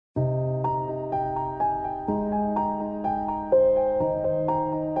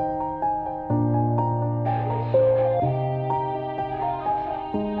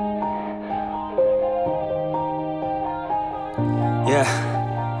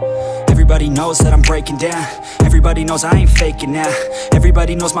Everybody knows that I'm breaking down. Everybody knows I ain't faking now.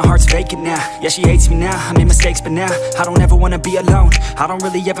 Everybody knows my heart's vacant now. Yeah, she hates me now, I made mistakes, but now I don't ever wanna be alone. I don't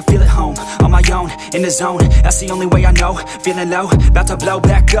really ever feel at home. On my own, in the zone, that's the only way I know. Feeling low, about to blow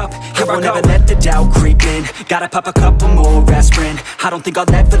back up. I won't ever let the doubt creep in. Gotta pop a couple more aspirin. I don't think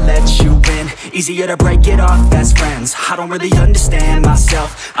I'll ever let you in. Easier to break it off as friends. I don't really understand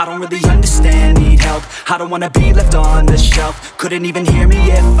myself. I don't really understand, need help. I don't wanna be left on the shelf. Couldn't even hear me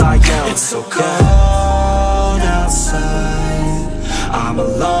if I yelled. It's so cold outside, I'm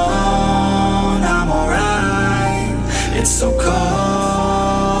alone, I'm alright. It's so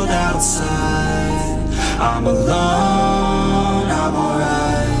cold outside, I'm alone, I'm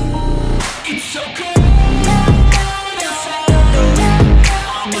alright. It's so cold.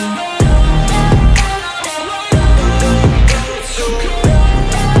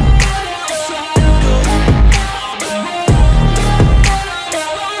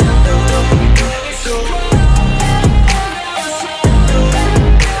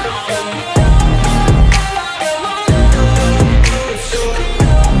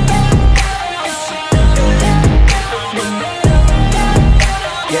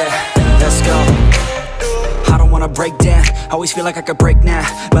 Break down, always feel like I could break now,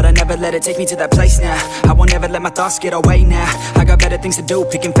 but I never let it take me to that place now. I won't ever let my thoughts get away now. I got better things to do,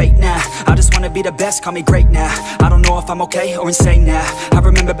 picking fate now. I just wanna be the best, call me great now. I don't know if I'm okay or insane now. I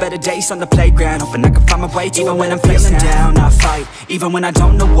remember better days on the playground, hoping I can find my way to even when I'm feeling down, I fight, even when I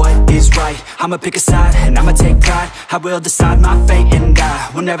don't know what is right. I'ma pick a side, and I'ma take pride. I will decide my fate, and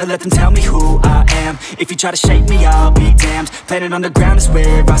I will never let them tell me who I am. If you try to shake me, I'll be damned. Planet on the ground is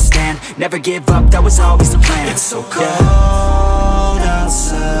where I stand. Never give up, that was always the plan. It's so cold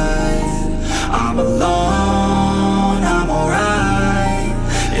outside, I'm alone, I'm alright.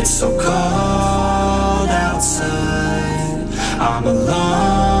 It's so cold outside, I'm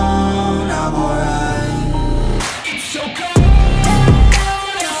alone, I'm alright. It's so cold.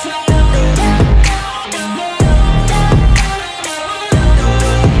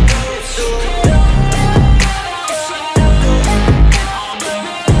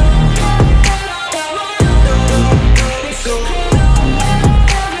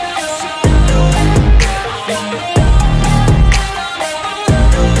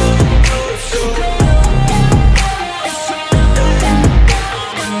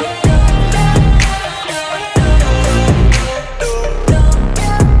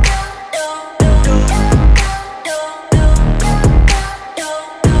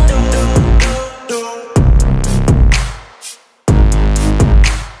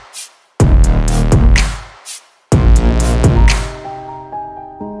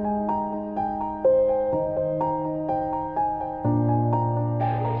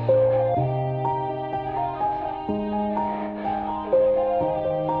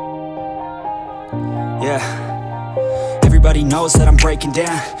 Yeah, everybody knows that I'm breaking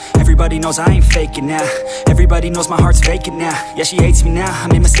down. Everybody knows I ain't faking now. Everybody knows my heart's vacant now. Yeah, she hates me now, I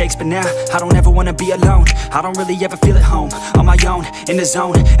made mistakes, but now I don't ever wanna be alone. I don't really ever feel at home. On my own, in the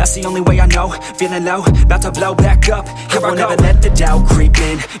zone, that's the only way I know. Feeling low, about to blow back up. I won't ever let the doubt creep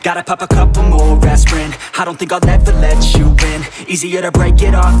in. Gotta pop a couple more aspirin. I don't think I'll ever let you in. Easier to break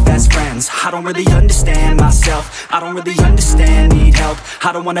it off as friends. I don't really understand myself. I don't really understand, need help.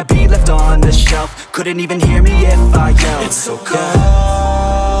 I don't wanna be left on the shelf. Couldn't even hear me if I yelled. It's so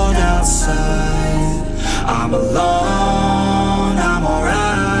cold outside, I'm alone, I'm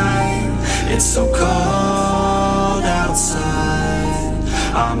alright. It's so cold outside,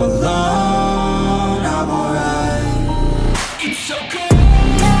 I'm alone, I'm alright. It's so cold.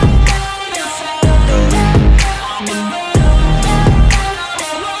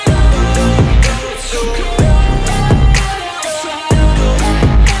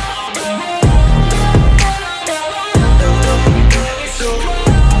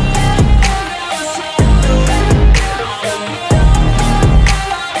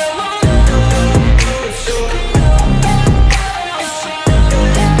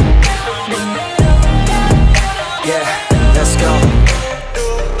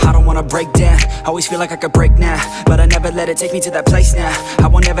 Break down, always feel like I could break now, but I never let it take me to that place now. I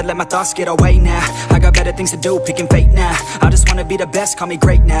won't ever let my thoughts get away now. I got better things to do, picking fate now. I just wanna be the best, call me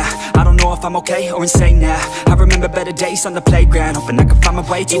great now. I don't know if I'm okay or insane now. I remember better days on the playground, hoping I can find my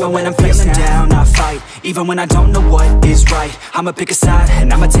way to even when I'm feeling down, I fight, even when I don't know what is right. I'ma pick a side,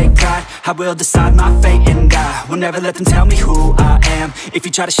 and I'ma take pride. I will decide my fate, and I will never let them tell me who I am. If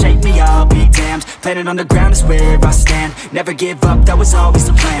you try to shake me, I'll be damned. Planet on the ground is where I stand. Never give up, that was always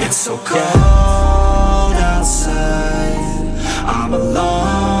the plan. It's so cold outside, I'm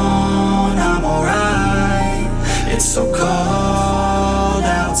alone, I'm alright. It's so cold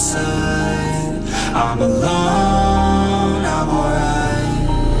outside, I'm alone.